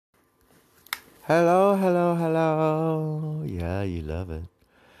Hello, hello, hello. Yeah, you love it.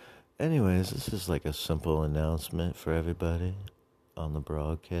 Anyways, this is like a simple announcement for everybody on the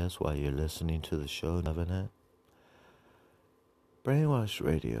broadcast while you're listening to the show. Loving it. Brainwash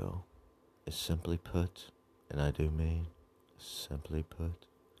Radio is simply put, and I do mean simply put,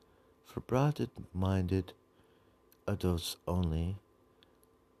 for broad-minded adults only,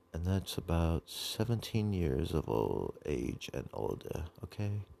 and that's about 17 years of old age and older,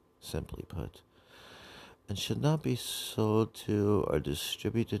 okay? Simply put. And should not be sold to or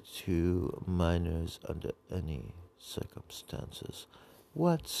distributed to minors under any circumstances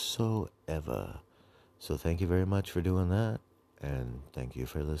whatsoever. So thank you very much for doing that, and thank you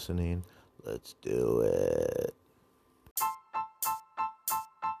for listening. Let's do it.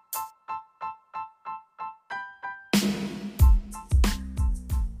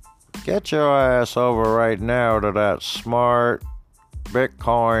 Get your ass over right now to that Smart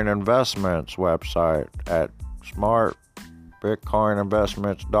Bitcoin Investments website at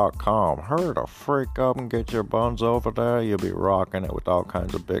smartbitcoininvestments.com. Hurry the freak up and get your buns over there. You'll be rocking it with all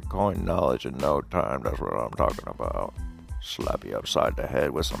kinds of Bitcoin knowledge in no time. That's what I'm talking about. Slap you upside the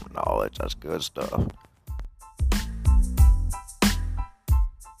head with some knowledge. That's good stuff.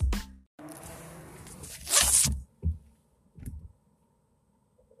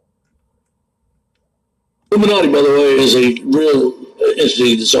 Illuminati, by the way, is a real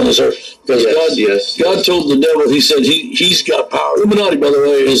entity that's on this earth. Because God told the devil, he said he's got power. Illuminati, by the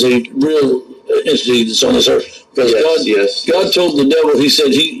way, is a real entity that's on this earth. Because God told the devil, he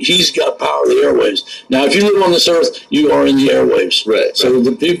said he's got power, the airwaves. Now, if you live on this earth, you are in the airwaves. Right. So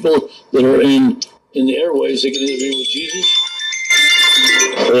the people that are in the airwaves, they can either be with Jesus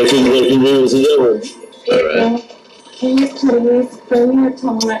or they can be with the devil. All right. Can you please bring your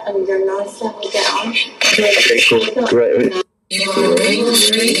tongue and your nose settle down? Okay, cool. Right.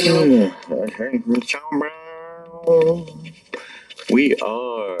 We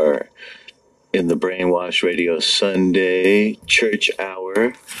are in the Brainwash Radio Sunday Church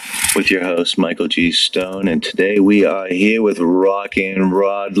Hour with your host, Michael G. Stone. And today we are here with Rockin'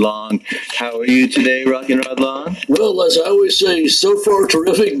 Rod Long. How are you today, Rockin' Rod Long? Well, as I always say, so far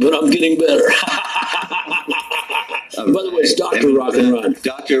terrific, but I'm getting better. By the way, it's Dr. Rockin' Rod.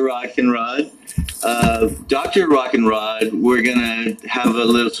 Dr. Rockin' Rod. Dr. Rockin' Rod, we're going to have a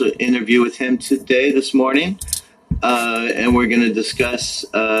little interview with him today, this morning. And we're going to discuss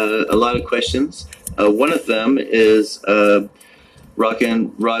a lot of questions. One of them is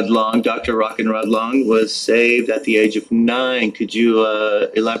Rockin' Rod Long. Dr. Rockin' Rod Long was saved at the age of 9. Could you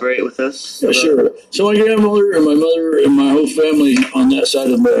elaborate with us? Yeah, sure. So my grandmother and my mother and my whole family on that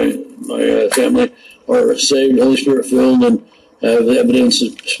side of my family are saved, Holy Spirit filled, and have evidence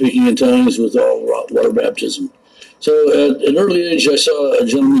of speaking in tongues with all water baptism. So at an early age, I saw a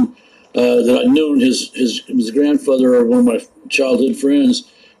gentleman that I'd known. His grandfather of one of my childhood friends,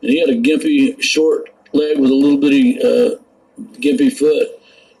 and he had a gimpy, short leg with a little bitty gimpy foot.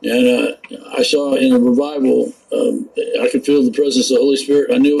 And I saw in a revival, I could feel the presence of the Holy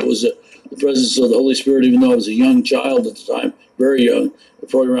Spirit. I knew it was the presence of the Holy Spirit, even though I was a young child at the time, very young,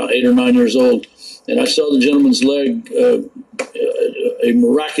 probably around 8 or 9 years old. And I saw the gentleman's leg, a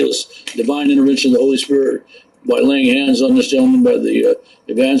miraculous divine intervention of the Holy Spirit by laying hands on this gentleman by the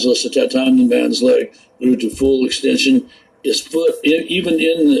evangelist at that time. The man's leg grew to full extension. His foot, even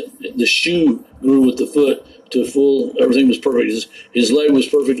in the shoe, grew with the foot to full. Everything was perfect. His leg was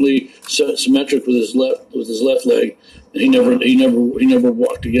perfectly symmetric with his left leg. And he never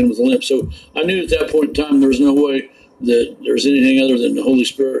walked again with a limp. So I knew at that point in time there was no way that there was anything other than the Holy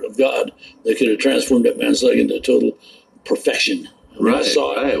Spirit of God that could have transformed that man's leg into total perfection. Right, I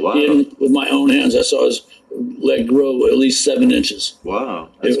saw it wow. with my own hands. I saw his leg grow at least 7 inches. Wow.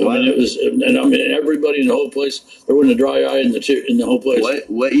 Everybody in the whole place, there wasn't a dry eye in the whole place.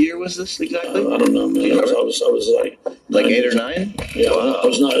 What year was this exactly? I don't know, man. I was like 8 or 9? Yeah, wow. I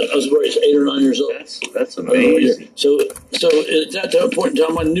was probably 8 or 9 years old. That's amazing. So at that point in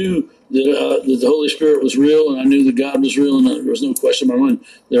time, I knew that the Holy Spirit was real, and I knew that God was real, and there was no question in my mind.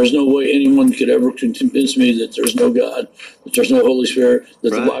 There was no way anyone could ever convince me that there's no God, that there's no Holy Spirit, that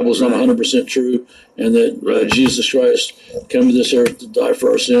the Bible's not 100% true, and that Jesus Christ came to this earth to die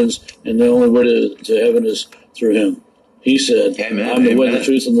for our sins, and the only way to heaven is through Him. He said, I'm the way, the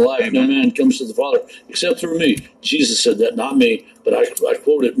truth, and the life. Amen. No man comes to the Father except through me. Jesus said that, not me, but I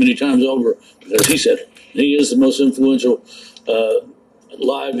quote it many times over because He said it. He is the most influential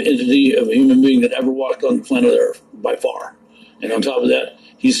live entity of a human being that ever walked on the planet Earth, by far. And on top of that,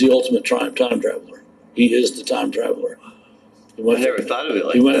 He's the ultimate time traveler. He is the time traveler. I never thought of it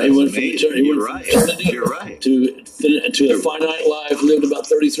like that. He went from eternity. You're right. To a finite life, lived about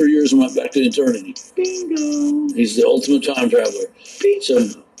 33 years, and went back to eternity. Bingo. He's the ultimate time traveler.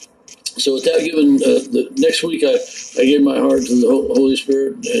 So with that given, the next week I gave my heart to the Holy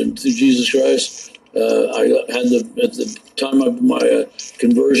Spirit and to Jesus Christ. I had at the time of my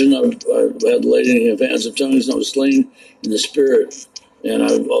conversion, I had the laying of hands of tongues, and I was slain in the Spirit. And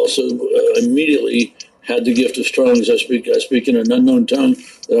I also immediately had the gift of tongues. I speak in an unknown tongue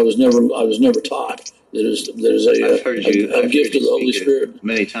that I was never taught. That is a gift of the Holy Spirit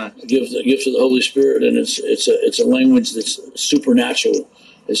many times. A gift of the Holy Spirit, and it's a language that's supernatural.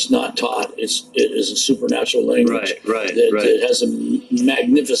 It's not taught. It is a supernatural language. Right. It has a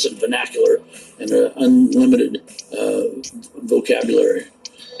magnificent vernacular and an unlimited vocabulary.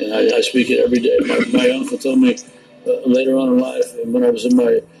 And I speak it every day. My uncle told me later on in life, when I was in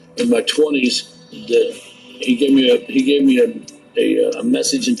my 20s, that he gave me a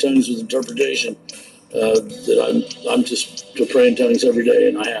message in tongues with interpretation. That I'm just to pray in tongues every day,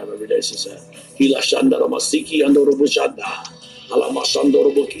 and I have every day since that.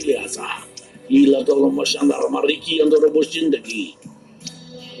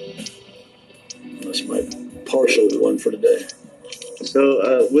 That's my partial one for today.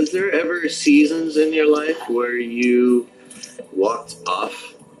 So, was there ever seasons in your life where you walked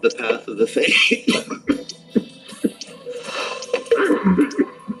off the path of the faith?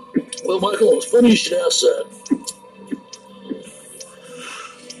 Well, Michael, it's funny you should ask that.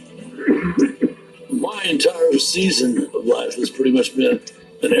 My entire season of life has pretty much been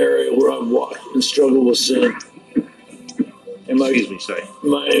an area where I've walked and struggled with sin. And Excuse me, sorry.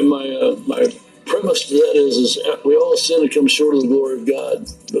 My premise to that is we all sin and come short of the glory of God,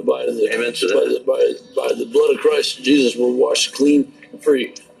 but by the blood of Christ Jesus, we're washed clean and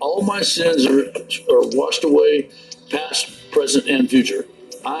free. All my sins are washed away, past, present, and future.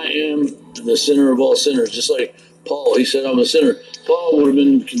 I am the sinner of all sinners. Just like Paul, he said, I'm a sinner. Paul would have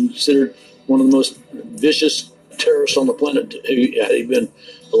been considered one of the most vicious terrorists on the planet had he been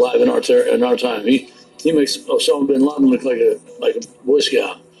alive in our time. He makes Osama bin Laden look like a Boy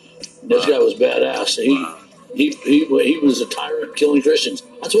Scout. This guy was badass. He was a tyrant killing Christians.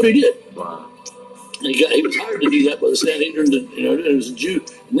 That's what he did. Wow. And he was hired to do that by the Sanhedrin. He was a Jew,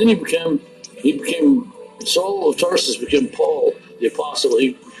 and then he became Saul of Tarsus. Became Paul the apostle.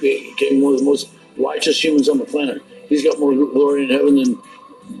 He became one of the most righteous humans on the planet. He's got more glory in heaven than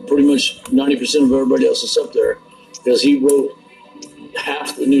pretty much 90% of everybody else that's up there, because he wrote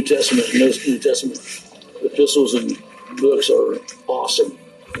half the New Testament, and those New Testament epistles and books are awesome.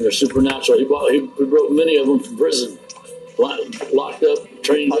 And they're supernatural. He wrote many of them from prison, locked up,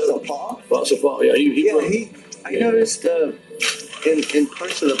 trained up. Apostle Paul. Yeah, I noticed in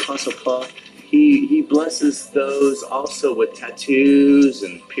parts of the Apostle Paul, he blesses those also with tattoos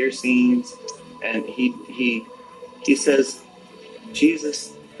and piercings, and he says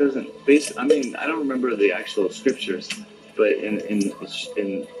Jesus doesn't. I mean, I don't remember the actual scriptures, but in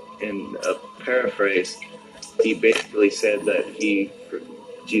a paraphrase, he basically said that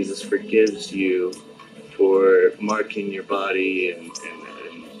Jesus forgives you for marking your body and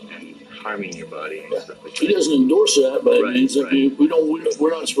harming your body and stuff like that. He doesn't endorse that, but it means that we're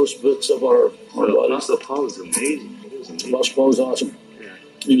not supposed to put stuff on our body. Apostle Paul is amazing. Apostle Paul was awesome. Yeah.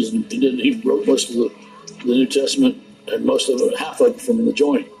 He wrote most of the New Testament, and most of it, half of it from the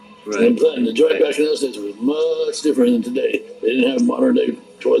joint. Right. And the joint back in those days was much different than today. They didn't have modern day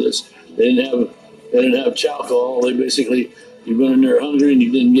toilets. They didn't have chow. They basically, you went in there hungry and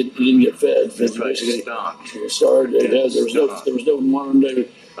you didn't get fed. That's right. You were starved. There was no modern day.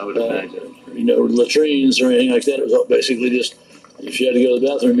 I would imagine. Latrines or anything like that. It was all basically just, if you had to go to the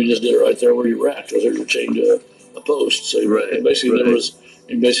bathroom, you just did it right there where you were at, because they were chained to a post. So there was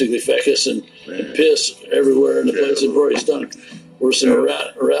basically fecus and piss everywhere in the place that already stunk, worse than a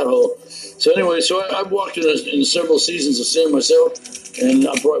rat hole. So anyway, I've walked in several seasons of sin myself, and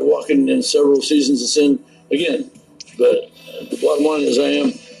I'm probably walking in several seasons of sin again. But the bottom line is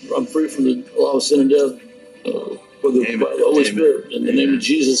I'm free from the law of sin and death. By the Holy Spirit, in the name of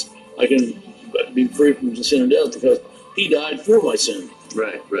Jesus, I can be free from sin and death, because He died for my sin.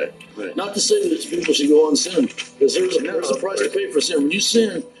 Right. Not to say that people should go on sin, because there's a price to pay for sin. When you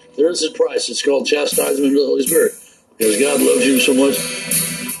sin, there is a price. It's called chastisement of the Holy Spirit, because God loves you so much.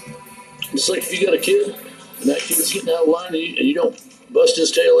 It's like if you got a kid, and that kid's getting out of line, and you don't bust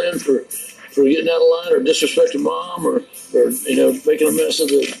his tail in for getting out of line, or disrespecting mom, or making a mess of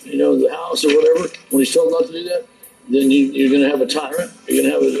the house or whatever, when he's told not to do that, then you're going to have a tyrant. You're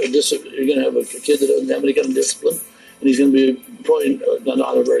going to have a kid that doesn't have any kind of discipline, and he's going to be probably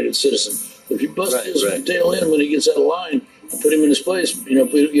not a very good citizen. But if you bust his tail in when he gets out of line, put him in his place. Give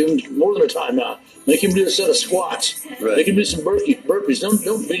him more than a timeout. Make him do a set of squats. Right. Make him do some burpees.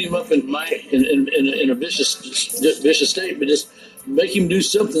 Don't beat him up in a vicious state, but just make him do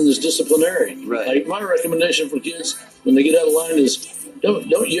something that's disciplinary. Right. Like my recommendation for kids when they get out of line is don't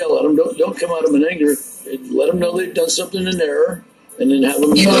yell at them. Don't come at them in anger. Let them know they've done something in error, and then have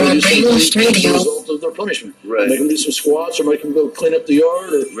them do something as a result of their punishment. Right. Make them do some squats, or make them go clean up the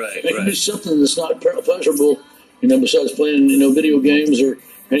yard, or make them do something that's not pleasurable. Besides playing video games or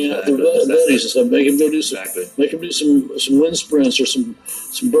hanging out with their buddies and stuff. Make them go do some. Make them do some wind sprints or some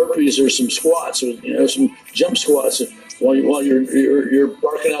burpees or some squats or some jump squats while you're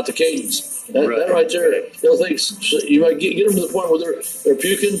barking out the cadence. That right there, they'll think you might get them to the point where they're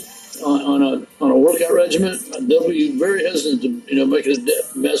puking on a workout regimen. They'll be very hesitant to make a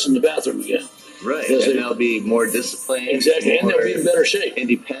mess in the bathroom again. Right, and they'll be more disciplined. Exactly, and they'll be in better shape,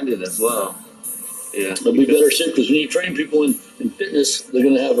 independent as well. Yeah, they'll be better shape because when you train people in fitness, they're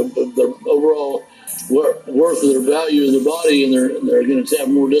going to have their overall worth of their value in their body, and they're going to have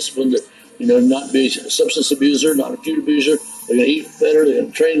more discipline to not be a substance abuser, not a food abuser. They're going to eat better. They're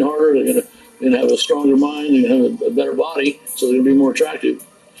going to train harder. They're going to have a stronger mind. They're going to have a better body, so they're going to be more attractive.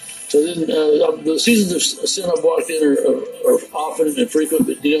 So then the seasons of sin I've walked in are often and frequent,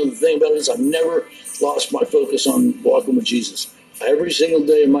 but the thing about it is I've never lost my focus on walking with Jesus. Every single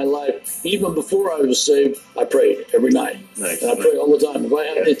day of my life, even before I was saved, I prayed every night. Nice. And I pray all the time.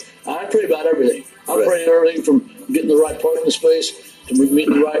 I pray about everything. I pray everything from getting the right parking space to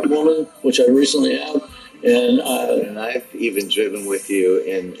meeting the right woman, which I recently have. And I've even driven with you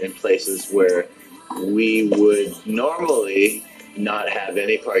in places where we would normally not have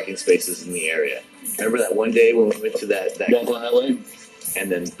any parking spaces in the area. Remember that one day when we went to that lane?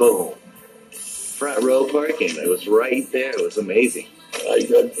 And then boom, front row parking. It was right there. It was amazing. I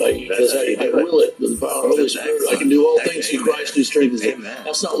will it with the power of the Holy Spirit. I can do all things through Christ who strengthens me.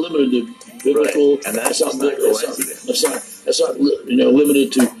 That's not limited to biblical. Right. And that's not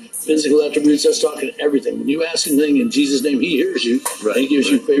limited to physical attributes. That's talking everything. When you ask anything in Jesus' name, He hears you. Right. And He gives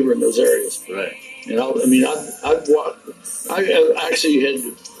you favor in those areas. Right. And I've walked. I actually had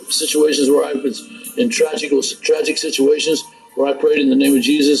situations where I was in tragic situations where I prayed in the name of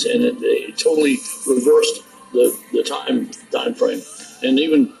Jesus, and it totally reversed the time frame. And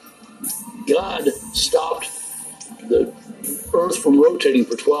even God stopped the earth from rotating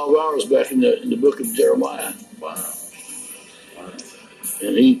for 12 hours back in the book of Jeremiah. Wow.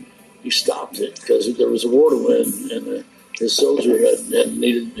 And he stopped it because there was a war to win, and his soldier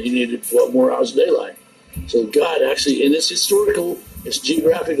needed 12 more hours of daylight. So God actually, and it's historical, it's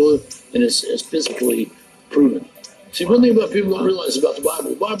geographical, and it's physically proven. See, one thing about people don't realize about the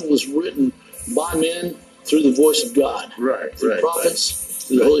Bible was written by men through the voice of God. Right, through prophets,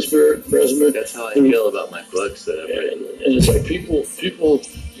 through the Holy Spirit, present. That's how I feel about my books that I've written. And it's like people,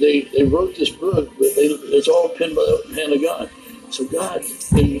 they wrote this book, but it's all penned by the hand of God. So God,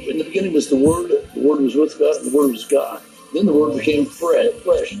 in the beginning was the Word was with God, and the Word was God. Then the Word became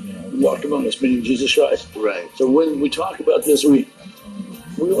flesh and walked among us, meaning Jesus Christ. Right. So when we talk about this, we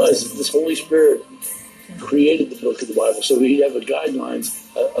realize that this Holy Spirit created the book of the Bible. So we have guidelines,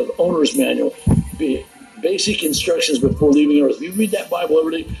 of owner's manual, basic instructions before leaving Earth. If you read that Bible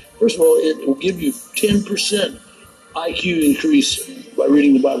every day, first of all, it will give you 10% IQ increase by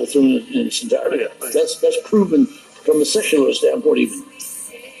reading the Bible through in its entirety. That's proven from a secular standpoint even.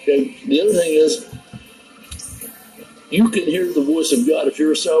 Okay? The other thing is, you can hear the voice of God if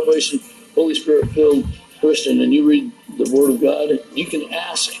you're a salvation, Holy Spirit-filled Christian, and you read the Word of God. You can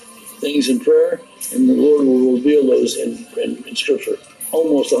ask things in prayer, and the Lord will reveal those in Scripture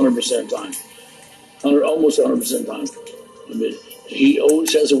almost 100% time. Almost 100% time. I mean, He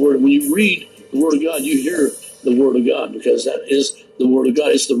always has a word. When you read the Word of God, you hear the Word of God, because that is the Word of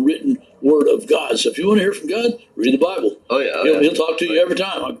God. It's the written Word of God. So if you want to hear from God, read the Bible. Oh, yeah. He'll talk to you every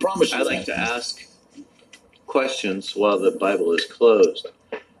time. I promise you. I like to ask questions while the Bible is closed,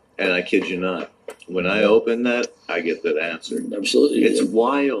 and I kid you not, when I open that, I get that answer. Absolutely. It's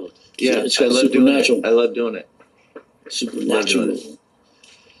wild. Yeah, it's I love doing it. supernatural. I love doing it. Supernatural.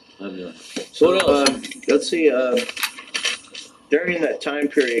 Love doing it. So what else? Let's see. During that time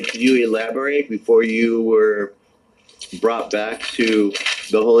period, could you elaborate before you were brought back to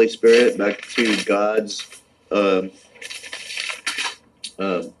the Holy Spirit, back to God's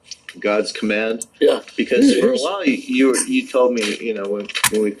God's command? Yeah. Because for a while you told me, when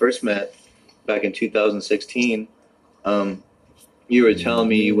we first met back in 2016, you were telling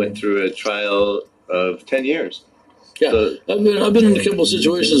me you went through a trial of 10 years. Yeah, so, I've been in a couple of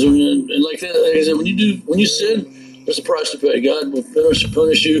situations, and like that. Like I said, when you sin, there's a price to pay. God will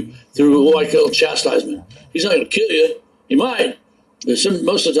punish you through what I call chastisement. He's not going to kill you. He might, but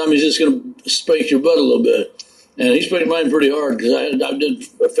most of the time he's just going to spank your butt a little bit. And he spanked mine pretty hard because I did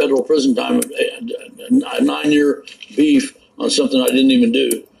a federal prison time, a 9-year beef on something I didn't even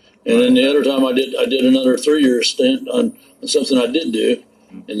do. And then the other time I did another 3-year stint on something I did do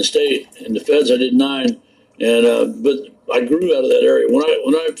in the state. In the feds I did 9, and but I grew out of that area. When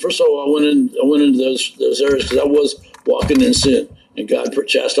I first of all I went into those areas because I was walking in sin, and God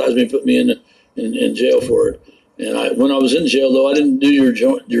chastised me and put me in jail for it. And when I was in jail though, I didn't do your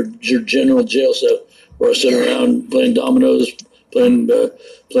general jail stuff where I sit around playing dominoes, playing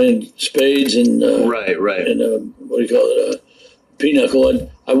spades and right and what do you call it, pinochle.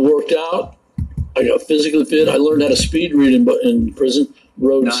 I worked out. I got physically fit. I learned how to speed read in prison.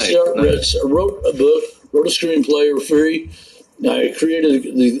 Wrote a book. Wrote a screenplay for free. I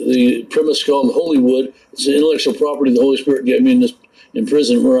created the premise called Holywood. It's an intellectual property the Holy Spirit gave me in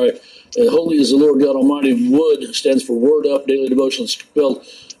prison, where Holy is the Lord God Almighty. Wood stands for Word Up Daily Devotional, spelled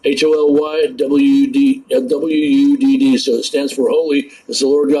HOLYWUDD. So it stands for Holy is the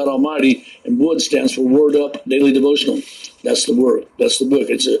Lord God Almighty, and Wood stands for Word Up Daily Devotional. That's the word. That's the book.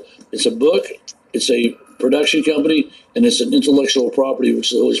 It's a book. It's a production company, and it's an intellectual property, which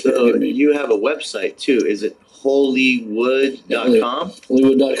the Holy Spirit gave me. You have a website too. Is it Holywood.com?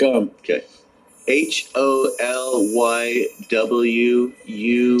 Holywood.com. Okay.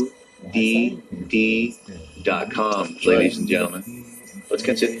 HOLYWUDD.com, ladies and gentlemen. Let's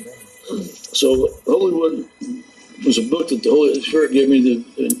continue. So Holywood was a book that the Holy Spirit gave me the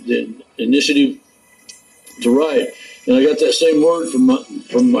initiative to write, and I got that same word from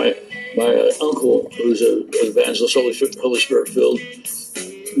my uncle, who's an evangelist, Holy Spirit filled,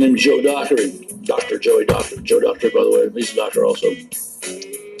 named Joe Dockery, Dr. Joey Doctor. Joe Doctor, by the way, he's a doctor also.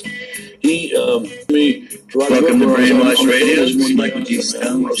 He me to write Welcome a book. to Brainwash Radio. Like what you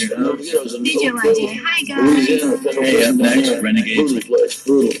sound. Hi guys. Louisiana, federal prison down there. Brutal place,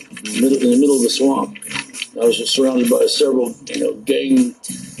 brutal. In the middle of the swamp. I was just surrounded by several, gang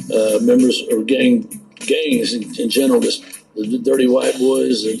members or gangs in general. Just the Dirty White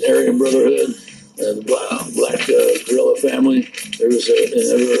Boys, the Aryan Brotherhood, the Black Guerrilla Family.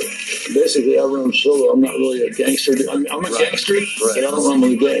 Basically I run solo. I'm not really a gangster. I'm a gangster, but I don't run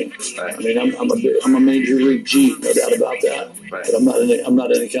with a gang. I mean, I'm a major league G, no doubt about that. But I'm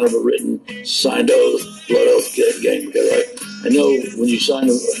not any kind of a written signed oath, blood oath gang, because I know when you sign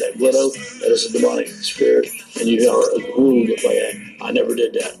that blood oath, that is a demonic spirit, and you are ruled by that. I never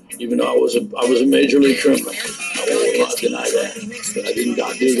did that, even though I was a major league criminal. I will not deny that, but I did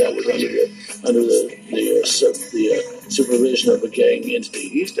not do that under the supervision of a gang entity.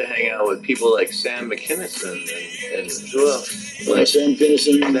 You used to hang out with people like Sam McKinnison and who else? Sam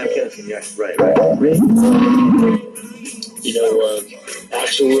Kinison. Sam Kinison, yeah, right.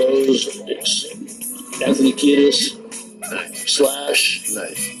 Axl Rose, Anthony Kiedis, Slash,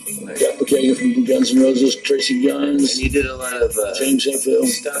 Nice. Jeff McKagan from Guns N' Roses, Tracy Guns. And you did a lot of James Hetfield.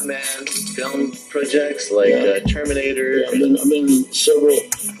 stuntman film projects like Terminator. Yeah, I've been in several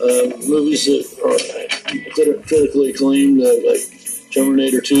movies that are critically acclaimed, like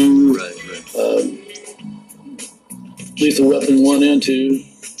Terminator 2, Lethal Weapon 1 and 2.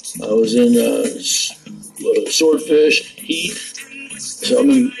 I was in Swordfish, Heat. So I'm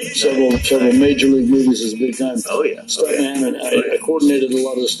in several major league movies as a big time stuntman, and I coordinated a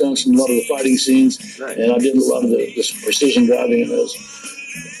lot of the stunts and a lot of the fighting scenes, and I did a lot of the precision driving in those.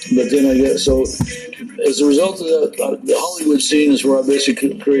 But then as a result of the Hollywood scene is where I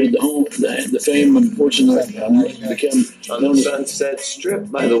basically created the fame and fortune that I became on the Sunset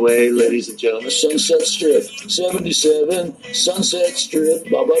Strip, by the way, ladies and gentlemen. Sunset Strip, 77, Sunset Strip,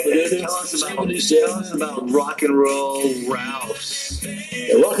 Tell us about Rock and Roll Ralph's.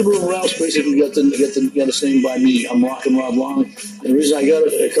 Yeah, Rock and Roll Ralph's basically got its name by me. I'm Rock and Rod Long, and the reason I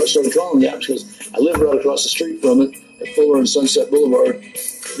started calling that because I live right across the street from it at Fuller and Sunset Boulevard.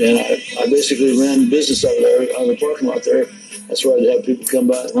 And I basically ran business out of there, out of the parking lot there. That's where I'd have people come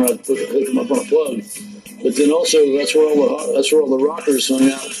by when I'd hook them up on a plug. But then also that's where all the rockers hung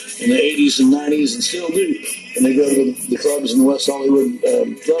out in the 80s and 90s and still do. And they go to the clubs in the West Hollywood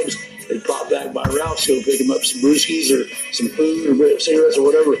clubs. They'd pop back by Ralph's, go pick them up some brewskis or some food or cigarettes or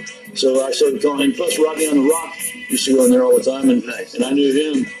whatever. So I started calling him. Plus, Rodney on the Rock used to go in there all the time, and I knew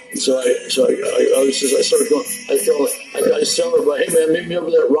him. And so I started going. I just tell everybody, hey man, meet me over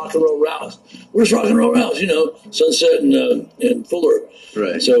there at Rock and Roll Ralph's. Where's Rock and Roll Ralph's? Sunset and Fuller.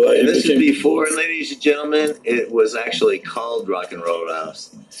 Right. So this is before, ladies and gentlemen, it was actually called Rock and Roll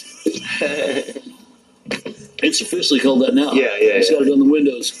Ralph's. It's officially called that now. Yeah. It's got it on the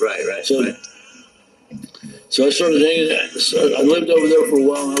windows. Right. So I started hanging. I lived over there for a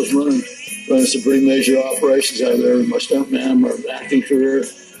while, and I was running running some pretty major operations out there. My stuntman, my acting career.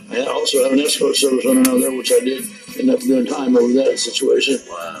 I also have an escort service running out there, which I did end up doing time over that situation.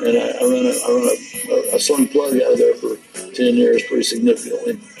 Wow. And I run a slung plug out of there for 10 years, pretty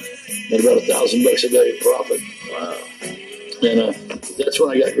significantly. Made about $1,000 a day profit. Wow. And that's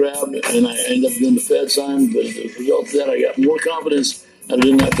when I got grabbed, and I ended up doing the Fed sign. But as a result of that, I got more confidence out of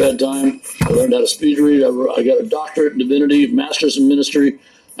doing that Fed time. I learned how to speed read. I got a doctorate in divinity, master's in ministry.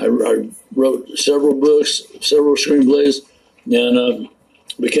 I wrote several books, several screenplays, and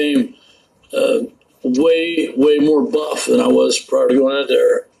became way more buff than I was prior to going out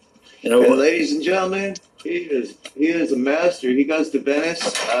there. And ladies and gentlemen, he is a master. He goes to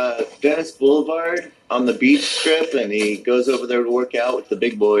Venice Boulevard on the beach strip, and he goes over there to work out with the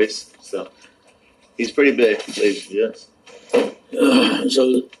big boys. So he's pretty big. Yes.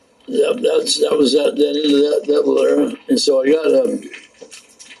 So that was that end of that little era, and so I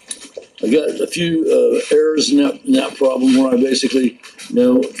got a few errors in that problem where I basically,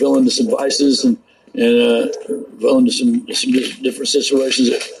 fell into some vices and fell into some different situations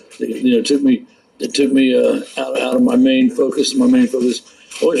that took me out of my main focus. My main focus.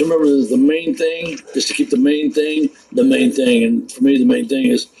 Always remember that the main thing is to keep the main thing, and for me the main thing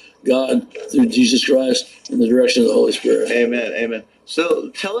is God through Jesus Christ in the direction of the Holy Spirit. Amen. Amen. So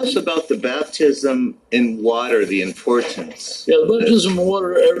tell us about the baptism in water, the importance. Yeah, the baptism in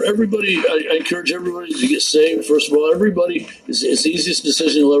water, everybody, I encourage everybody to get saved. First of all, everybody, it's the easiest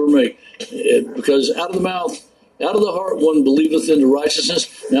decision you'll ever make. Because out of the heart, one believeth into righteousness,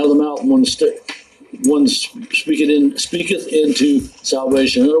 and out of the mouth, one speaketh into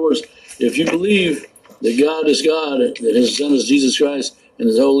salvation. In other words, if you believe that God is God, that his Son is Jesus Christ, and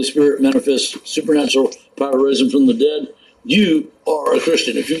his Holy Spirit manifests supernatural power to raise him from the dead, you are a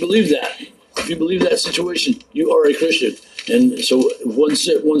Christian. If you believe that situation, you are a Christian. And so one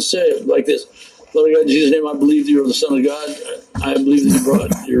said it like this: Father God, in Jesus' name, I believe that you are the Son of God. I believe that you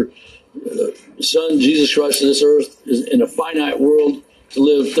brought your Son, Jesus Christ, to this earth in a finite world to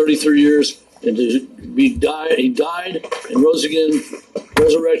live 33 years and to he died and rose again,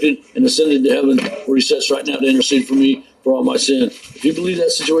 resurrected and ascended to heaven, where he sits right now to intercede for me for all my sin. If you believe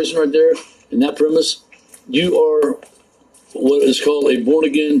that situation right there, in that premise, you are what is called a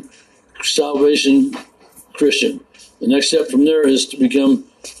born-again salvation Christian. The next step from there is to become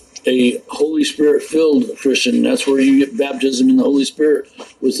a Holy Spirit-filled Christian. And that's where you get baptism in the Holy Spirit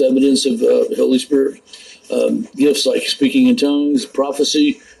with evidence of Holy Spirit gifts like speaking in tongues,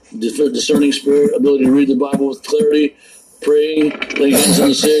 prophecy, discerning spirit, ability to read the Bible with clarity, praying, laying hands on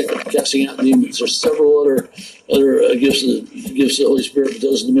the sick, casting out demons. There's several other gifts of the Holy Spirit, but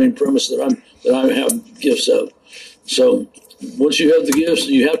those are the main premise that I have gifts of. So once you have the gifts,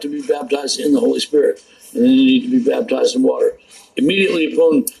 you have to be baptized in the Holy Spirit, and then you need to be baptized in water. Immediately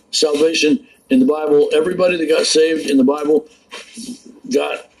upon salvation in the Bible, everybody that got saved in the Bible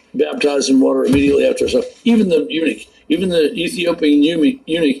got baptized in water immediately after. So even the eunuch, even the Ethiopian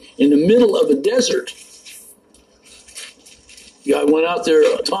eunuch in the middle of a desert, guy went out there,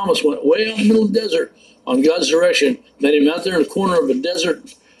 Thomas went way out in the middle of the desert on God's direction, met him out there in the corner of a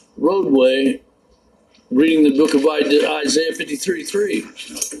desert roadway reading the book of Isaiah 53:3.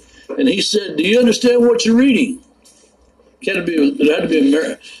 And he said, "Do you understand what you're reading?" It had to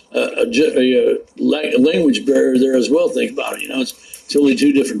be a language barrier there as well. Think about it. It's only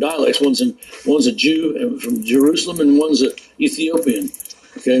two different dialects. One's a Jew from Jerusalem, and one's an Ethiopian.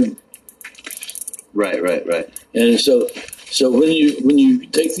 Okay. Right. And so when you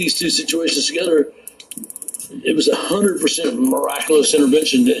take these two situations together, it was 100% miraculous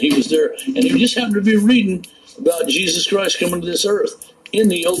intervention that he was there, and he just happened to be reading about Jesus Christ coming to this earth in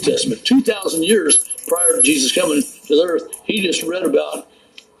the Old Testament, 2,000 years prior to Jesus coming to the earth. He just read about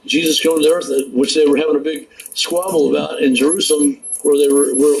Jesus coming to the earth, which they were having a big squabble about in Jerusalem, where it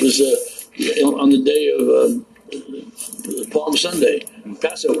was on the day of Palm Sunday,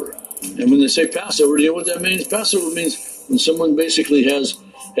 Passover. And when they say Passover, do you know what that means? Passover means when someone basically they had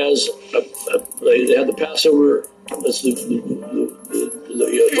the Passover. That's the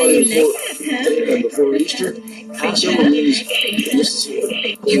Friday before Easter. Passover means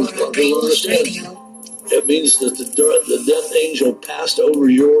people understand. It means that the death angel passed over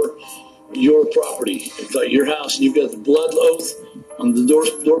your property, in fact, your house, and you've got the blood oath on the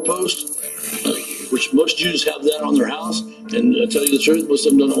doorpost, which most Jews have that on their house. And I tell you the truth, most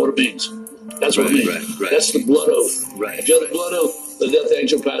of them don't know what it means. That's what it means. Right. That's the blood oath. Right. If you have the blood oath, the death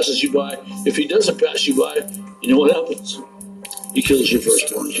angel passes you by. If he doesn't pass you by, you know what happens? He kills your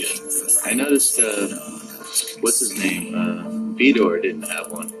firstborn kid. I noticed, what's his name? Vidor didn't have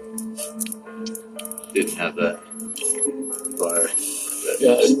one. Didn't have that fire.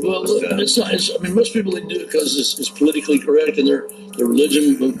 Yeah, well, it's not. I mean, most people they do it because it's politically correct in their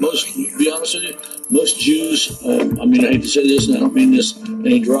religion. But most, to be honest with you, most Jews. I mean, I hate to say this, and I don't mean this in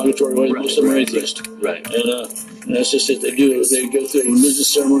any derogatory way. Most of them are atheists, Right. And that's just it. They do. They go through a religious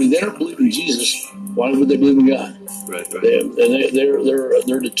ceremony. They don't believe in Jesus. Why would they believe in God? Right. They're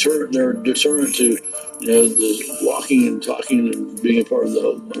deterrent. They're deterrent to the walking and talking and being a part of the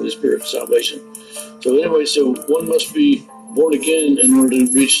Holy Spirit salvation. So anyway, so one must be born again in order to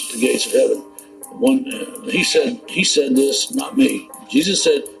reach the gates of heaven. He said this, not me. Jesus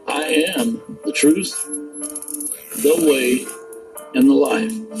said, "I am the truth, the way, and the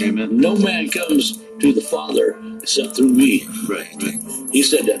life. Amen. No man comes to the Father except through me." Right. He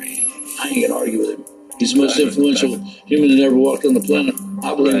said that. I ain't gonna argue with him. He's the most influential human that ever walked on the planet.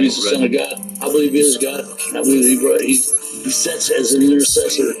 I believe he's the Son of God. I believe he is God. I believe he sits as an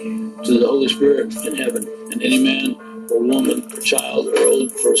intercessor to the Holy Spirit in heaven. And any man or woman or child or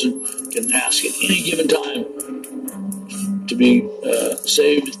old person can ask at any given time to be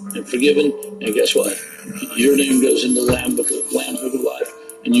saved and forgiven. And guess what? Your name goes into the Lamb's Book of Life,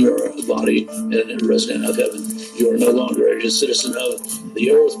 and you are a body and a resident of heaven. You are no longer a citizen of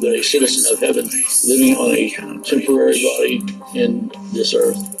the earth, but a citizen of heaven, living on a temporary body in this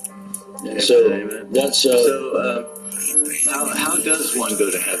earth. And so that's how does one go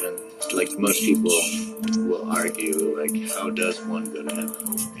to heaven? Like most people will argue, like how does one go to heaven?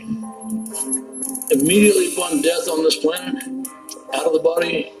 Immediately upon death on this planet, out of the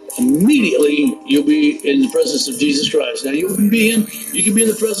body, immediately you'll be in the presence of Jesus Christ. Now you can be in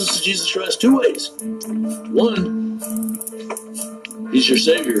the presence of Jesus Christ two ways. One, he's your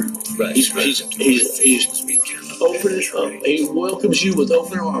Savior. Right. He's open. He welcomes you with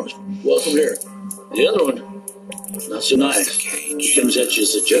open arms. Welcome here. The other one, not so nice. He comes at you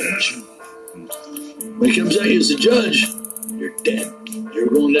as a judge. When he comes at you as a judge, you're dead. You're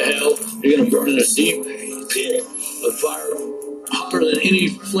going to hell. You're going to burn in a deep pit of fire, hotter than any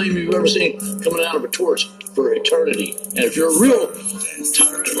flame you've ever seen coming out of a torch for eternity. And if you're a real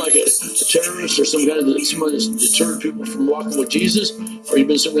tyrant, like a terrorist or somebody that's deterred people from walking with Jesus, or you've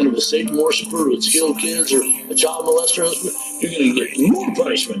been some kind of a Satan worshiper who would kill kids or a child molester, you're going to get more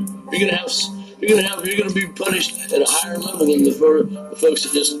punishment. You're going to be punished at a higher level than the folks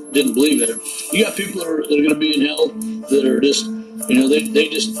that just didn't believe in him. You got people that are going to be in hell that are just, they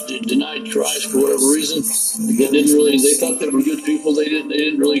just denied Christ for whatever reason. They thought they were good people. They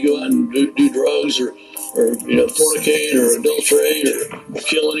didn't really go out and do drugs or fornicate or adulterate or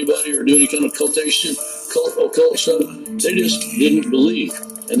kill anybody or do any kind of occult stuff. They just didn't believe,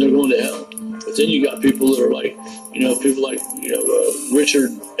 and they're going to hell. But then you got people that are like,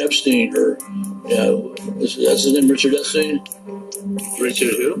 Richard Epstein, or that's his name, Richard Epstein.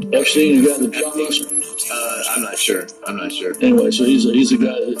 Richard who? Epstein, the guy that John Lester. I'm not sure. Anyway, so he's a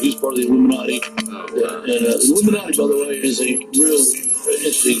guy. He's part of the Illuminati. Oh, wow. And the Illuminati, by the way, is a real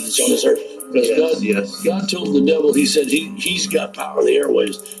entity that's on this earth. Because God told the devil, he said he's got power of the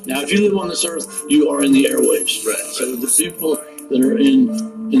airwaves. Now, if you live on this earth, you are in the airwaves. Right. So the people that are in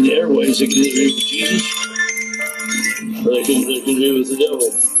the airwaves, they can either be with Jesus, or they can be with the devil.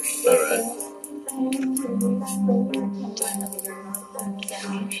 All right.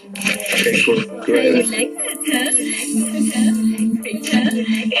 Okay, cool. Great.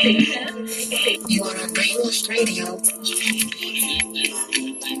 You are on Brainwashed Radio.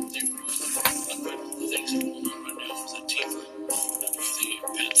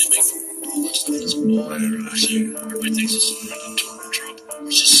 Everybody thinks it's Trump.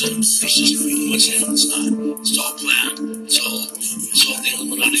 It's just what's in. It's not. It's all planned. It's all the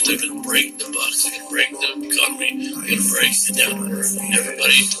Illuminati. They're going to break the buck. They're going to break the economy. They're going to break it down under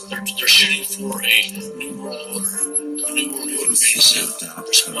everybody. They're shooting for a new world order. The new world order means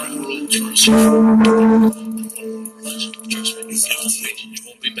there's one world trust me, it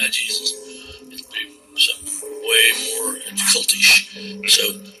won't be by Jesus. It'll be something way more cultish. So,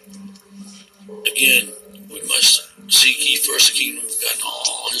 again, we must seek ye first the kingdom of God and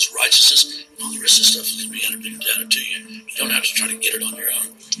all his righteousness, and all the rest of the stuff is going to be added to you. You don't have to try to get it on your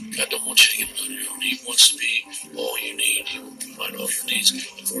own. God don't want you to get it on your own. He wants to be all you need. He will provide all your needs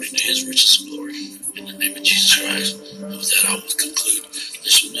according to his riches and glory. In the name of Jesus Christ. And with that, I will conclude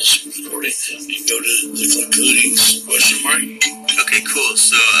this recording and go to the concluding question mark. Okay, cool.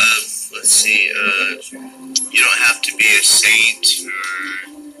 So, let's see. You don't have to be a saint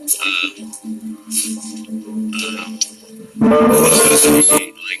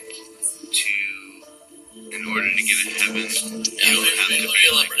in order to get to heaven, you don't have to be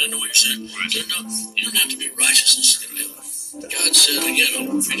elaborate. I know what you're saying. You don't have to be righteousness to get to heaven. God said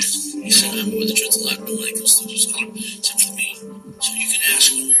again, He said, "I'm with the truth and life. No one comes through this color except for me." So you can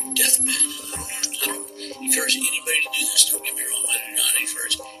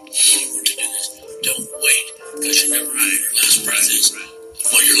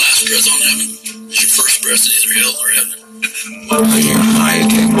last breath on heaven is your first breath in either hell or heaven. And then once you tie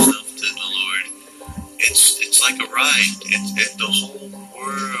yourself to the Lord, it's like a ride. The whole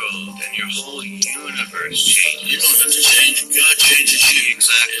world and your whole universe changes. You don't have to change. God changes you.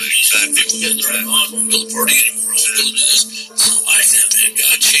 Exactly. People get there, I'm not going to build a party anymore. I'm going to do this. It's not like that, man.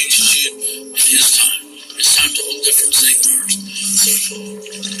 God changes you in His time. His time's a whole different thing than ours. So,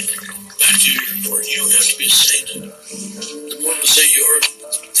 back to your report. You don't have to be a saint. The more of a saint you are,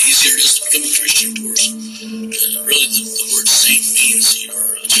 the easier it is to become a Christian, of course. Really, the word saint means you're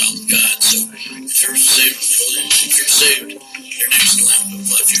a child of God. So, if you're saved, your name's in the Lamb of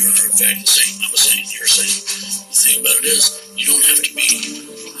life. You're in fact a saint. I'm a saint. You're a saint. The thing about it is, you don't have to be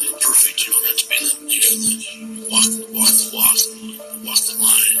perfect. You don't have to be walk the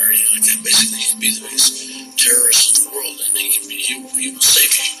line or anything like that. Basically, you can be the biggest terrorist in the world, and he will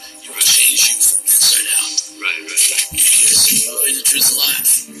save you. He will change you from the inside out. Right. He's the way, the truth, and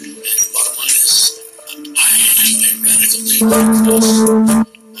life. And the bottom line is, I am a radical leader.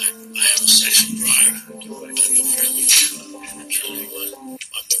 I have a sexual drive. I'm a friendly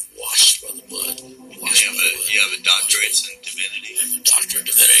I've been washed by the blood. You have a doctorate in divinity. I'm a doctor of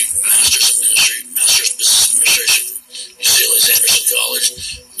divinity, master's in ministry, master's in business administration from UCLA Anderson College,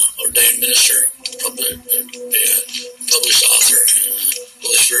 ordained minister, published author,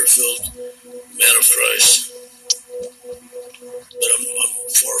 Holy Spirit filled man of Christ. But I'm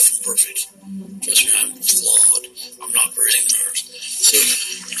far from perfect. Trust me, I'm flawed. I'm not breathing in ours. So,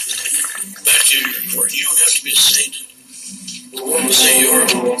 back to your report. You don't have to be a saint. The more you say you are,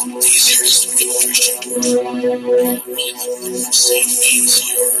 the easier it is to become a Christian. Really, the word saint means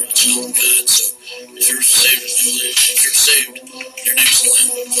you are a child of God. So, if you're saved, your name's in the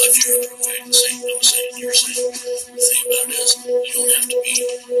Lamb of life. You're a saint. I'm a saint. You're a saint. The thing about it is, you don't have to be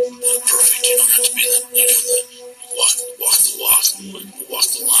perfect. You don't have to be walk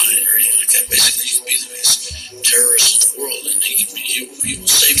the line or anything like that. Basically, you can be the biggest terrorist in the world, and he will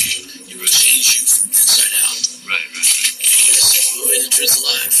save you. He will change you from the inside out. Right. He's the way, the truth, and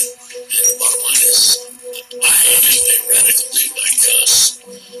life. And the bottom line is, I am a radical dude like Gus.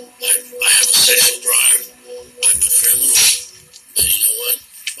 I have a sexual drive. I'm a criminal. But you know what?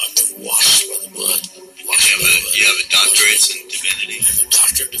 I've been washed by the blood. You have a doctorate in divinity. I have a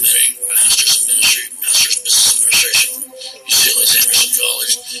doctorate of divinity, master's in ministry, master's in business administration from UCLA Anderson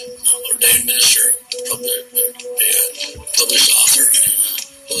College, ordained minister, published author,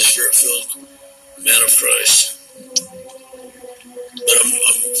 Holy Spirit filled man of Christ. But I'm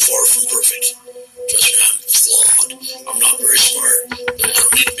far from perfect. Trust me, I'm flawed. I'm not very smart. But I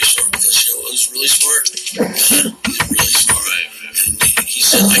don't need to be smart because you know who's really smart? God. He's really smart. And he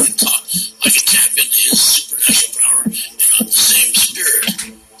said I can tap into his supernatural power, and I'm the same spirit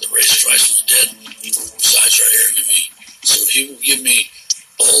that raised Christ from the dead resides right here in me. So he will give me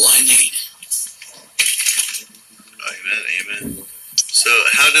all I need. Amen. So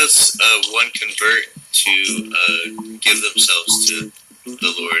how does one convert to give themselves to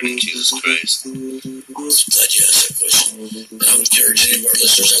the Lord and Jesus Christ? I'm glad you asked that question. And I would encourage any of our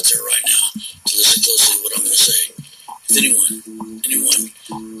listeners out there right now to listen closely to what I'm going to say. If anyone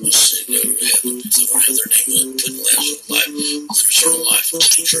wants to go to heaven, if they want to have their name put in the Lamb's Book of Life, with an eternal life, I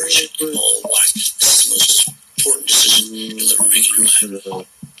encourage you in all life. This is the most important decision you'll ever make in your life.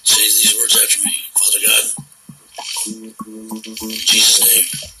 Say these words after me. Father God, in Jesus' name,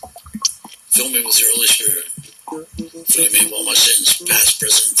 fill me with your Holy Spirit. Forgive me of all my sins, past,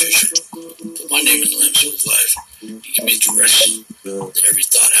 present, and future. Put my name in the Lamb's Book of Life. You give me direction that every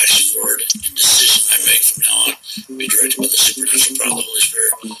thought, action, word, and decision I make from now on be directed by the supernatural power of the Holy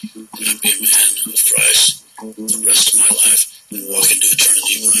Spirit, and I be a man of Christ the rest of my life and walk into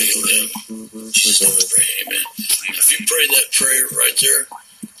eternity when I go to heaven. In Jesus' name I pray, amen. If you pray that prayer right there,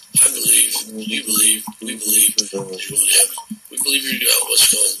 I believe, you believe, we believe that you're going to heaven. We believe you got what's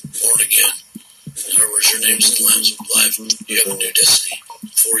called born again. In other words, your name's in the Lamb's Book of Life. You have a new destiny.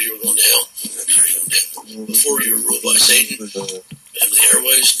 Before you were going to hell, now you're going to heaven. Before you were ruled by Satan and the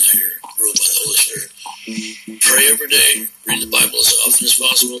airways, now you're ruled by the Holy Spirit. Pray every day. Read the Bible as often as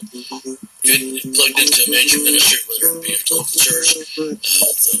possible. Get plugged into a major ministry, whether it be a local church, an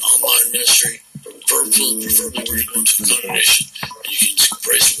online ministry, preferably where you're going to a congregation. And you can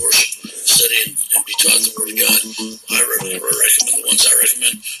praise and worship, study, and be taught the Word of God. I recommend the ones I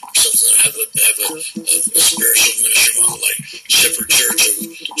recommend are something that have a spiritual ministry model, like Shepherd Church of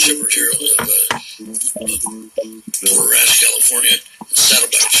Shepherd here of Porter-Ranch, California, and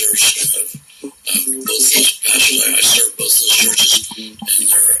Saddleback Church of both those pastors. I serve both those churches, and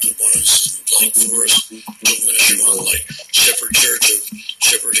one is in Blank Forest, ministry model like Shepherd Church of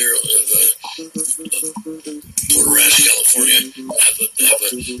Shepherd here of Porter-Ranch, California. Have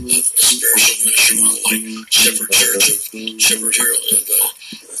a spiritual ministry model like Shepherd Church of Shepherd here of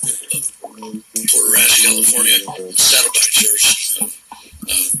Porter Ranch, California, Saddleback Church.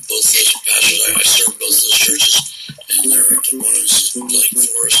 Both those pastors, I serve both those churches, and one is Lake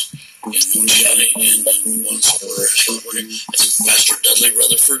Forest in Orange County, and then one's Porter Ranch, California. That's Pastor Dudley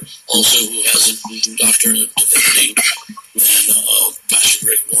Rutherford, also who has a doctorate of divinity, and Pastor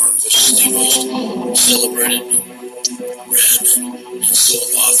Rick Warren, which is the most celebrated, read, and sold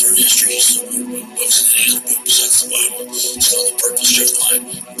author in history. He's the books in any other book besides the Bible. It's called The Purpose Driven Life.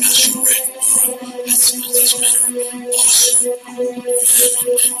 Pastor Rick Warren. These men are awesome.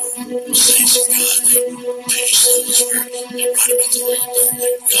 And saints of God, they preach the Holy Spirit, they write about the way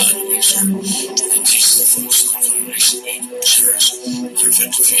God we serve, and they teach the folks in the congregation to be generous. Matter of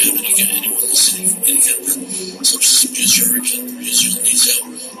fact, if you have anyone listening, any kind of substance abuse or user that needs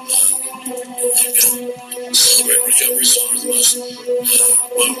help, they've got Celebrate Recovery is one of the most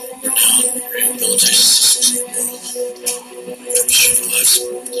renowned rehabilitation systems in the world. Purpose-driven lives, the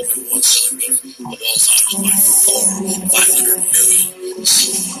number one selling book of all time is by far 500 million.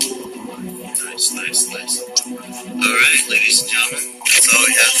 Nice. All right, ladies and gentlemen, that's all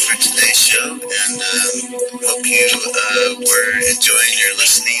we have for today's show, and hope you were enjoying your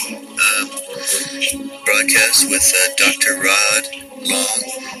listening broadcast with Dr. Rod Long,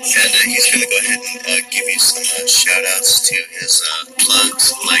 and he's going to go ahead and give you some shout-outs to his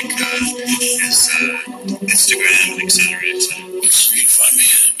plugs, like his Instagram, etc. You can find me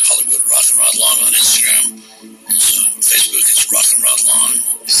at Hollywood Rock and Rod Long on Instagram. Facebook is Rock and Rod Long.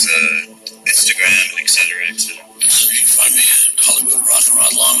 His Instagram, etc. So you can find me at Hollywood Rock and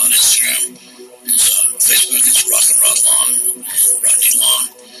Rod Long on Instagram. Facebook is Rock and Rod Long, Rodney Long,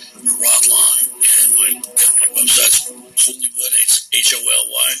 or Rod Long, and my website's Hollywood,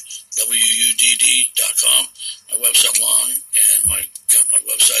 HOLYWUDD.com. My website Long, and my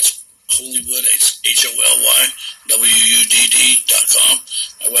website's Hollywood, HOLYWUDD.com.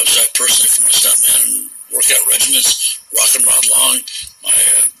 My website personally for my stuntman and workout regimens, Rock and Rod Long.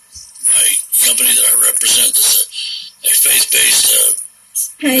 My company that I represent is a faith-based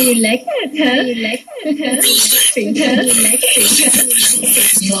How you like that, huh? real estate investing company called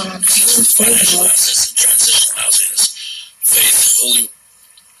Faith. Financial assets and transitional housing is Faith. Holy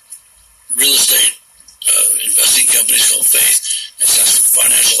real estate investing company called Faith. And stands for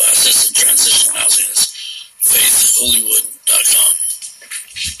financial assets and transitional housing is faithhollywood.com.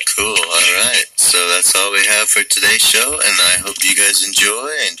 Cool. All right. So that's all we have for today's show, and I hope you guys enjoy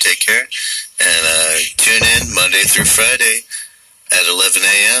and take care. And tune in Monday through Friday at 11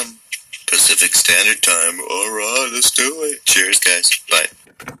 a.m. Pacific Standard Time. All right, let's do it. Cheers, guys. Bye.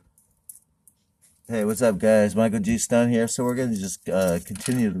 Hey, what's up, guys? Michael G. Stun here. So we're going to just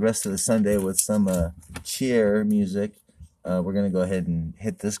continue the rest of the Sunday with some cheer music. We're going to go ahead and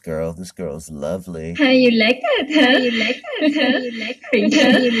hit this girl. This girl's lovely. How you like that, huh?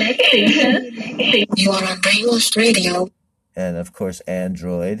 You are on Brainwashed Radio. And, of course,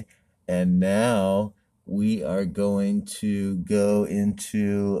 Android. And now we are going to go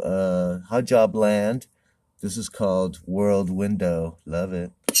into Hot Job Land. This is called World Window. Love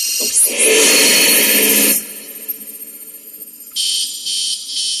it.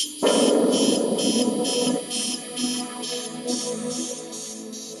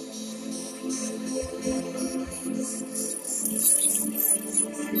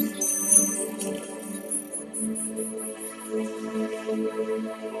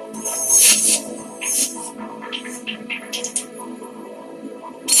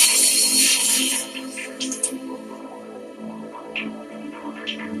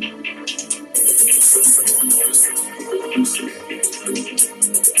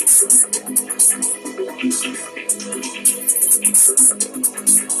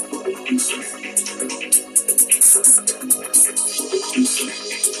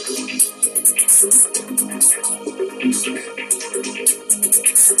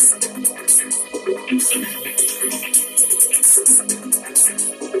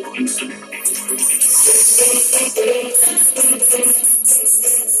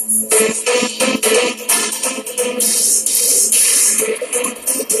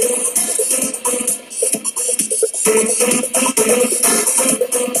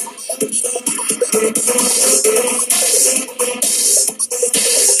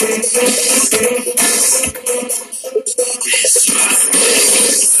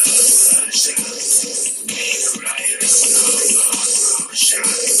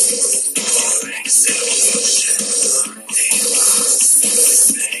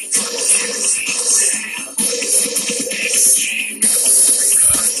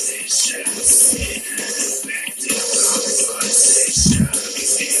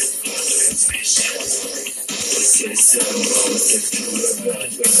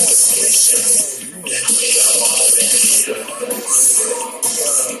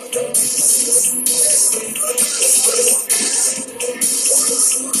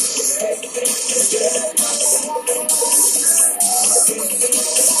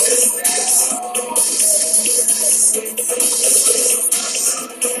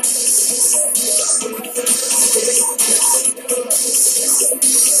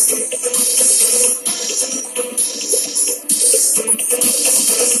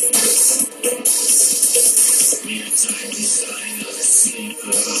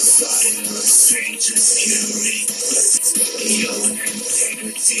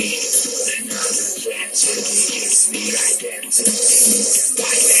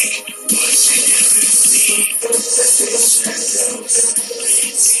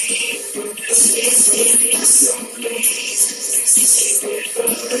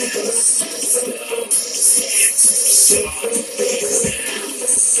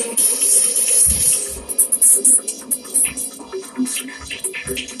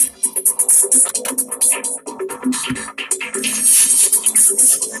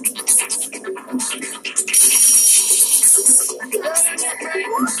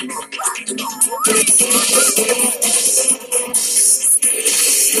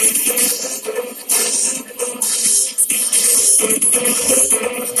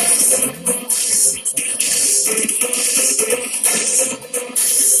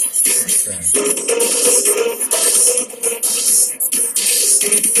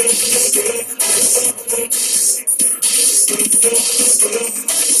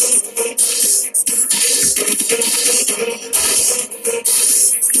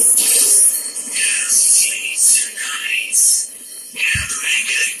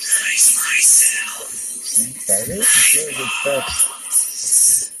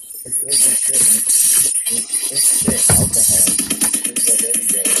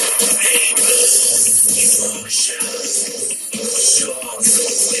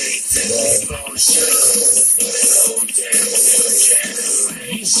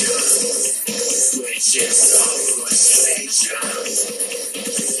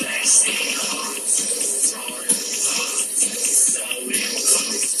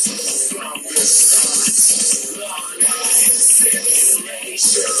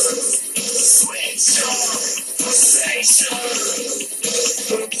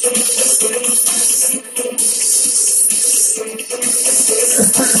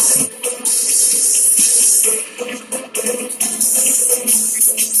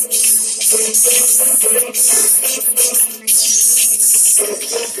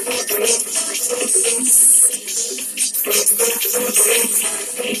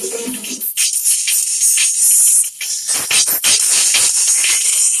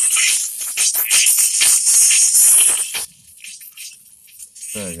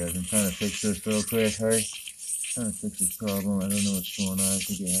 Sorry guys, I'm trying to fix this real quick. Hurry. Trying to fix this problem. I don't know what's going on. I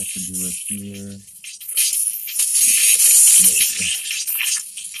think it has to do with here.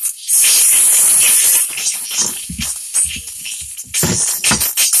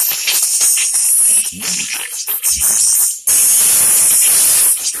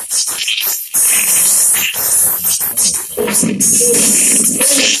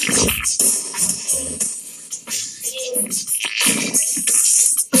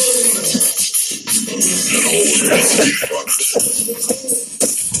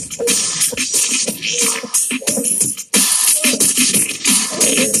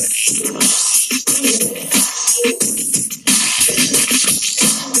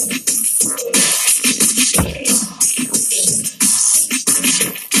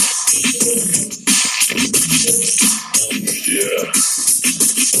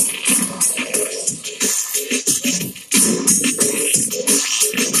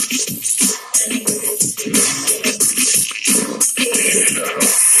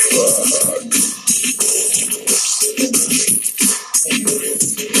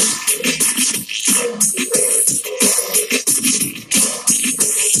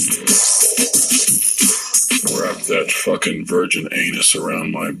 Fucking virgin anus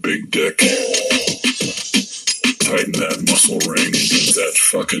around my big dick. Tighten that muscle ring. That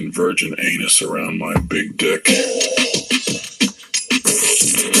fucking virgin anus around my big dick.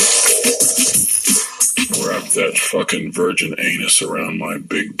 Wrap that fucking virgin anus around my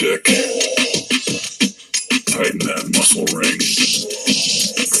big dick. Tighten that muscle ring.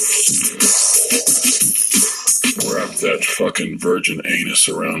 Wrap that fucking virgin anus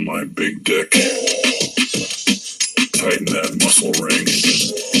around my big dick. Tighten that muscle ring.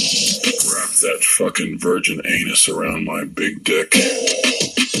 Wrap that fucking virgin anus around my big dick.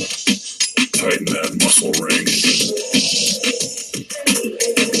 Tighten that muscle ring.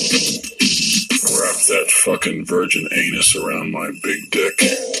 fucking virgin anus around my big dick.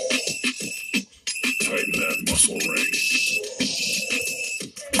 Tighten that muscle ring.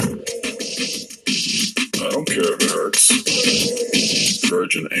 I don't care if it hurts.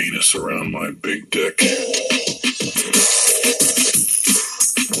 Virgin anus around my big dick.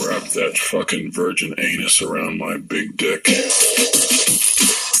 Wrap that fucking virgin anus around my big dick.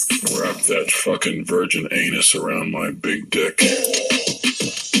 Wrap that fucking virgin anus around my big dick.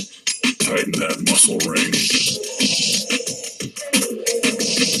 Tighten that muscle ring.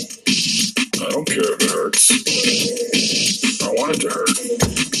 I don't care if it hurts. I want it to hurt.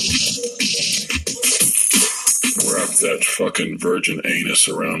 Wrap that fucking virgin anus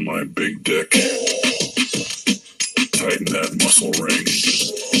around my big dick. Tighten that muscle ring.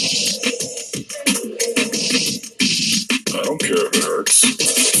 I don't care if it hurts.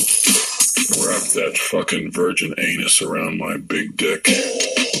 Wrap that fucking virgin anus around my big dick.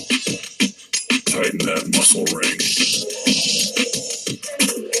 Tighten that muscle ring.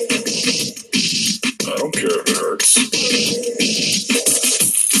 I don't care if it hurts.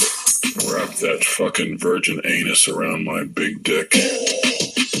 Wrap that fucking virgin anus around my big dick.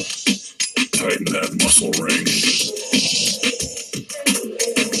 Tighten that muscle ring.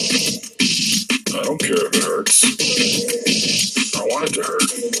 I don't care if it hurts. I want it to hurt.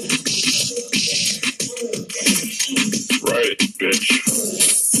 Ride it, bitch.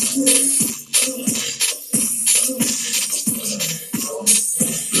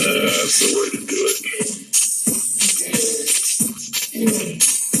 That's the way to do it.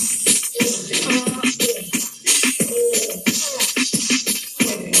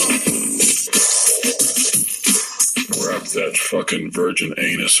 Wrap that fucking virgin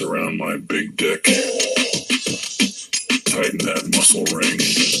anus around my big dick. Tighten that muscle ring.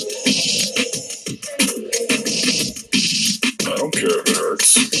 I don't care if it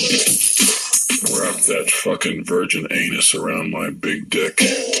hurts. Wrap that fucking virgin anus around my big dick.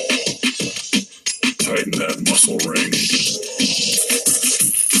 Tighten that muscle ring.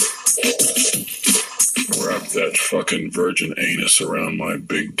 Wrap that fucking virgin anus around my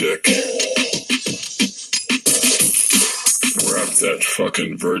big dick. Wrap that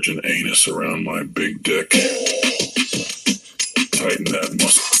fucking virgin anus around my big dick. Tighten that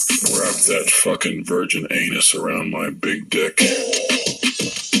muscle. Wrap that fucking virgin anus around my big dick.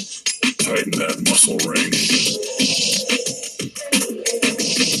 Tighten that muscle ring.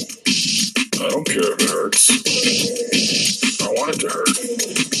 I don't care if it hurts. I want it to hurt.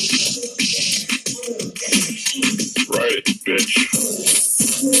 Ride it, bitch.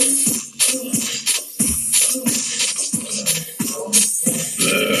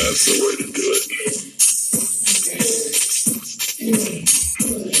 That's the way to do it.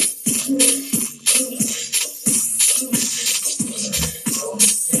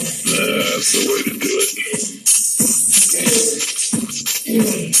 That's the way to do it.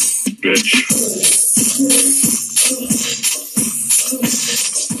 Bitch.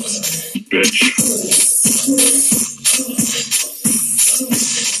 Bitch.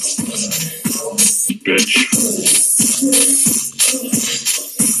 Bitch.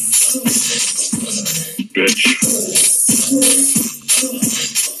 Bitch.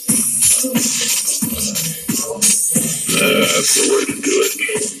 That's the way to do it.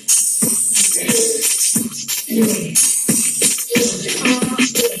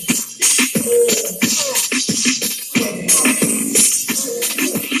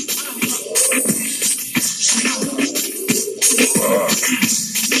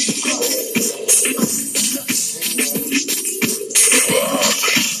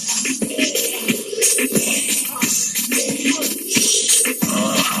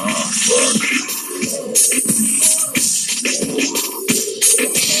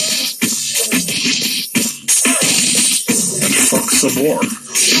 Some more.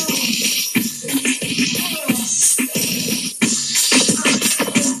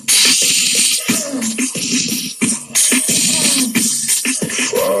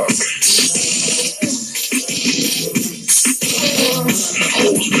 Fuck. That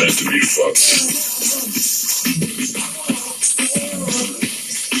hole's meant to be fucked.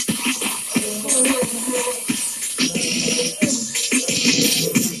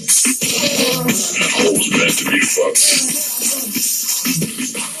 That hole's meant to be fucked.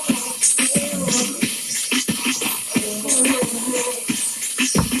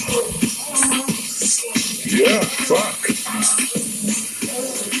 Yeah, fuck.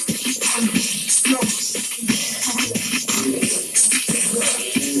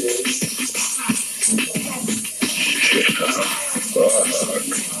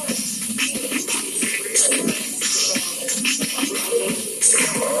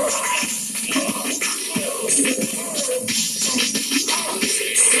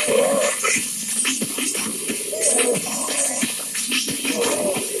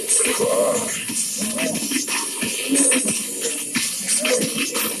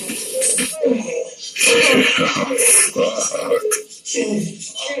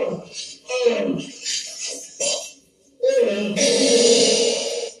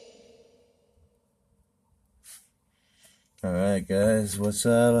 Alright guys, what's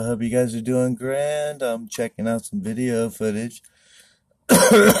up? I hope you guys are doing grand. I'm checking out some video footage.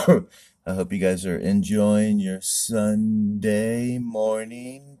 I hope you guys are enjoying your Sunday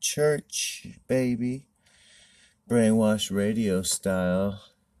morning church, baby. Brainwash radio style.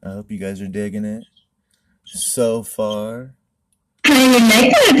 I hope you guys are digging it so far. You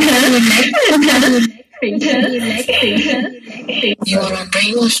are on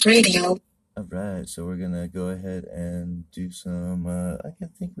Brainwash Radio. Alright, so we're gonna go ahead and do some, I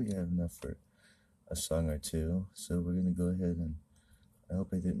think we have enough for a song or two. So we're gonna go ahead and, I hope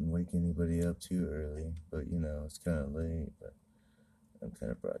I didn't wake anybody up too early, but you know, it's kind of late, but I'm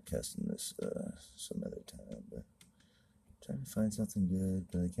kind of broadcasting this some other time, but I'm trying to find something good,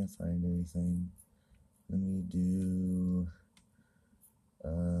 but I can't find anything. Let me do,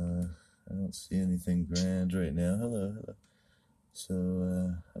 I don't see anything grand right now. Hello. So,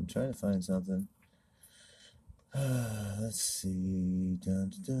 I'm trying to find something. Let's see. Dun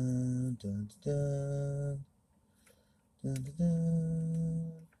dun dun dun dun dun dun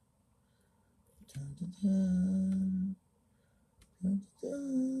dun dun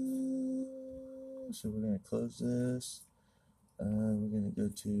dun. So we're gonna close this. We're gonna go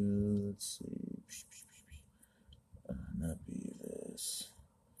to, let's see. Not be this.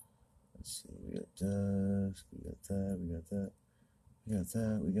 Let's see. We got this. We got that. We got that. We got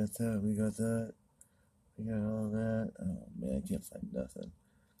that, we got that, we got that, we got all that. Oh man, I can't find nothing.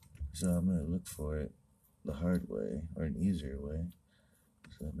 So I'm gonna look for it the hard way, or an easier way.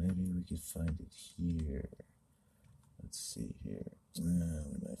 So maybe we could find it here. Let's see here. We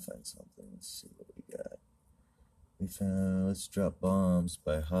might find something. Let's see what we got. We found Let's Drop Bombs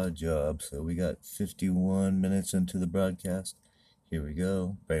by Hot Job. So we got 51 minutes into the broadcast. Here we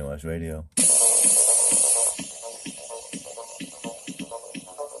go. Brainwash Radio.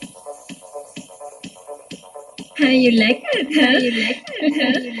 How you like it, huh?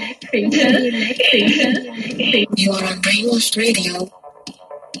 You are on Brainwash Radio.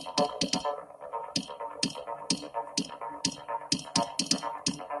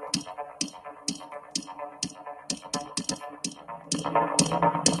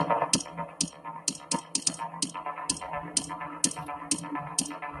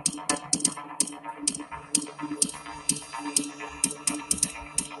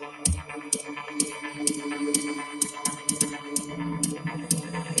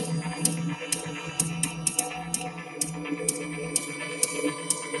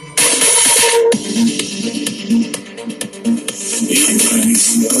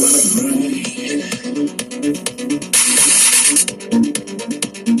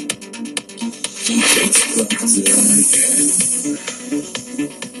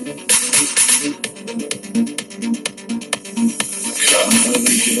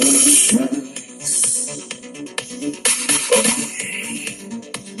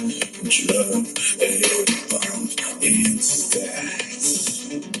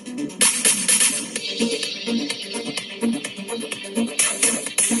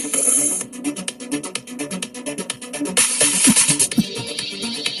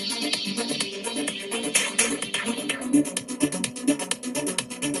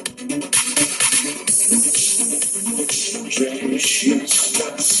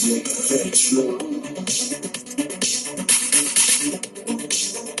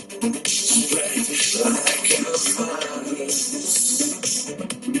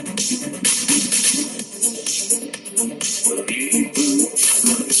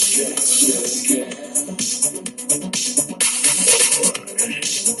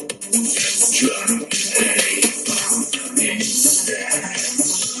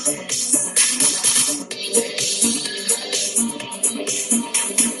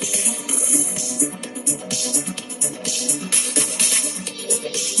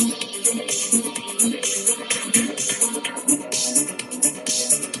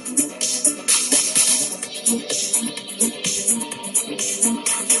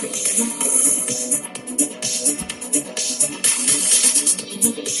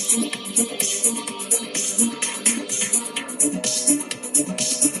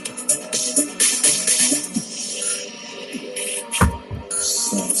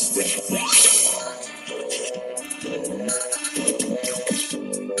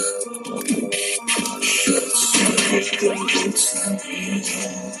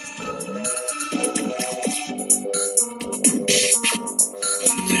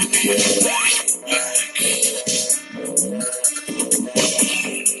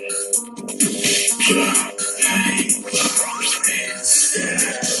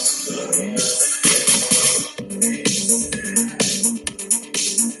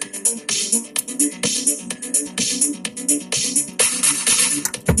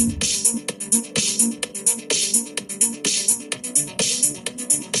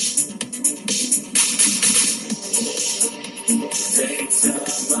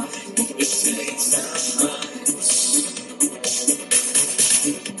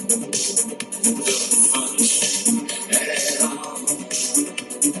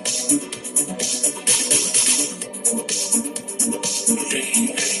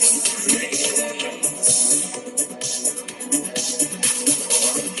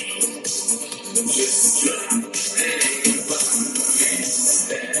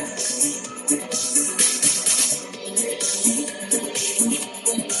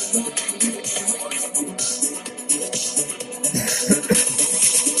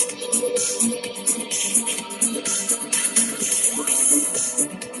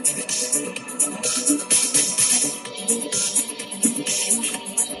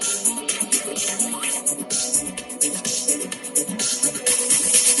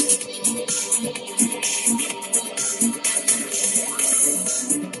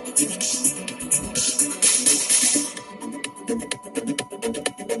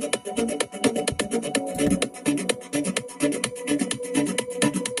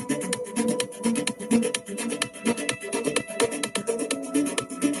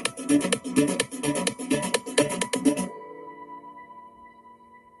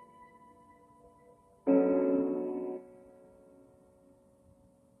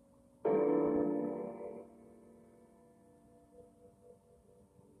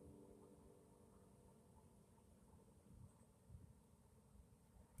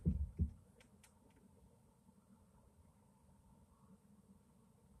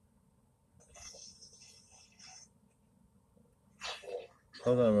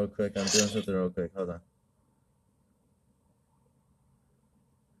 Hold on real quick. I'm doing something real quick. Hold on.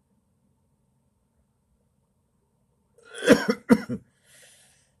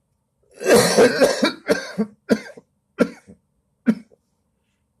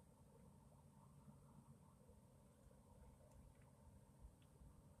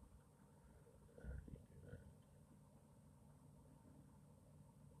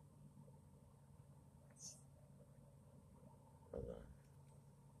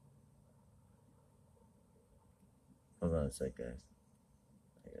 Hold on a sec, guys.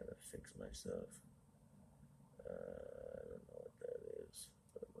 I gotta fix myself. I don't know what that is,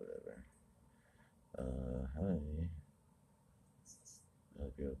 but whatever. Hi. I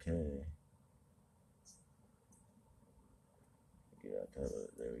hope you're okay. Get out that.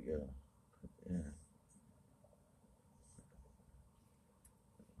 There we go. Yeah.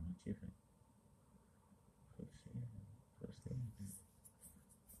 There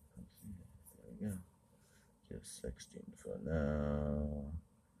we go. Just 16 for now.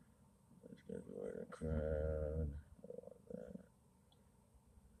 Let's go to the crowd. I want that.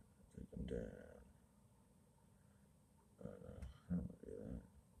 Take them down. Oh no, I don't do that.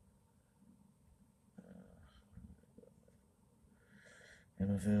 And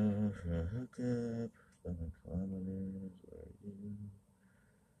I fell for a hookup. 11 kilometers. Where are you?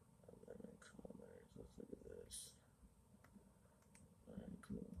 11 kilometers. Let's look at this. Alright,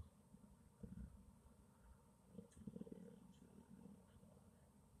 cool.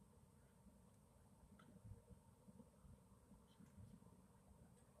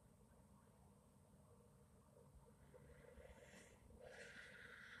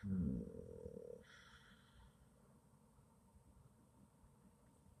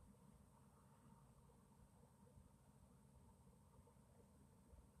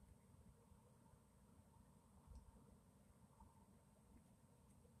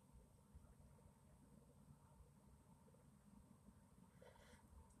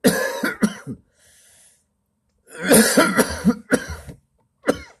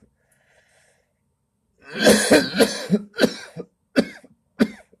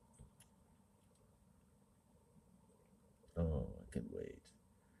 Oh, I can wait.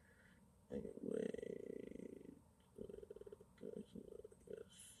 I can wait.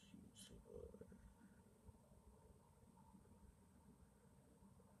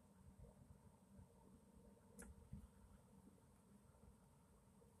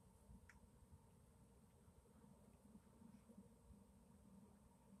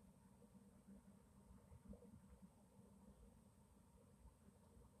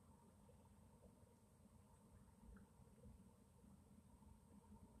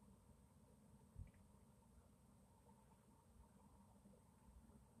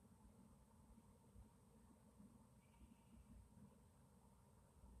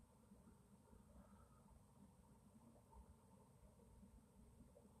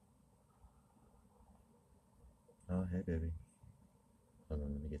 Oh, hey, baby. Hold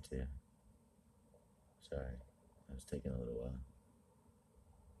on, let me get to you. Sorry, I was taking a little while.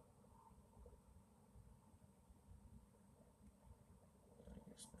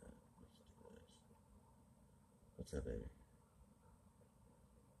 What's up, baby?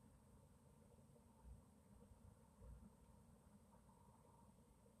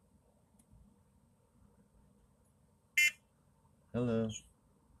 Hello.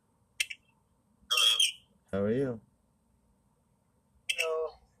 How are you?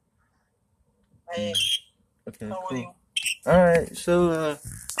 Hello. Hey. Okay, How are cool. you? All right, so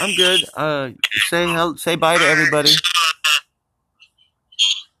I'm good. Say bye to everybody.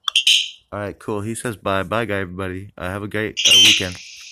 All right, cool. He says bye. Bye, guy, everybody. Have a great weekend.